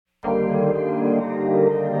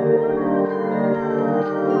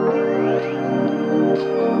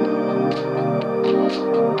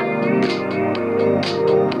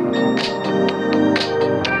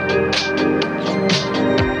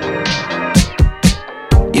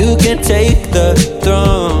You can take the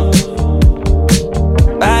throne.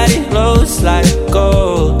 Body flows like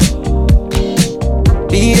gold.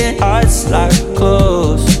 Beating hearts like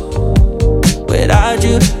clothes. Without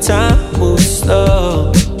you, time moves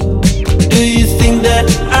slow. Do you think that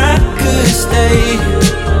I could stay?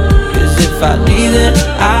 'Cause if I leave then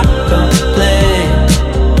I complain.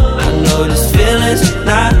 I know this feeling's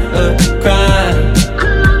not a crime.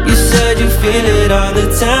 You said you feel it all the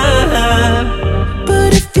time.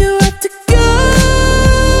 But if you have to go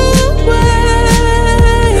away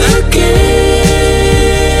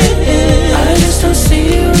again, I just don't see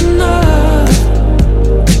you enough.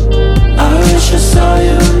 I wish I saw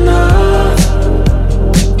you enough.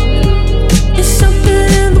 It's something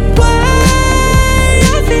in the way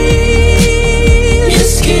I feel your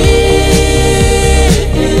skin.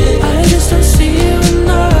 I just don't see you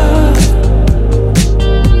enough.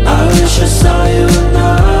 I wish I saw you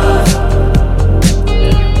enough.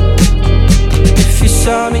 If you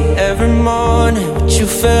saw me every morning, would you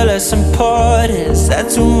feel less important? Is that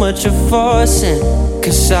too much of forcing?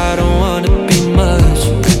 'Cause I don't wanna be much.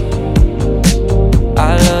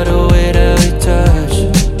 I love the way that we touch.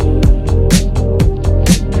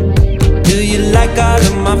 Do you like all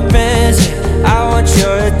of my friends? I want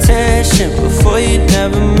your attention. Before you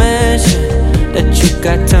never mention that you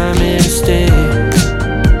got time instead.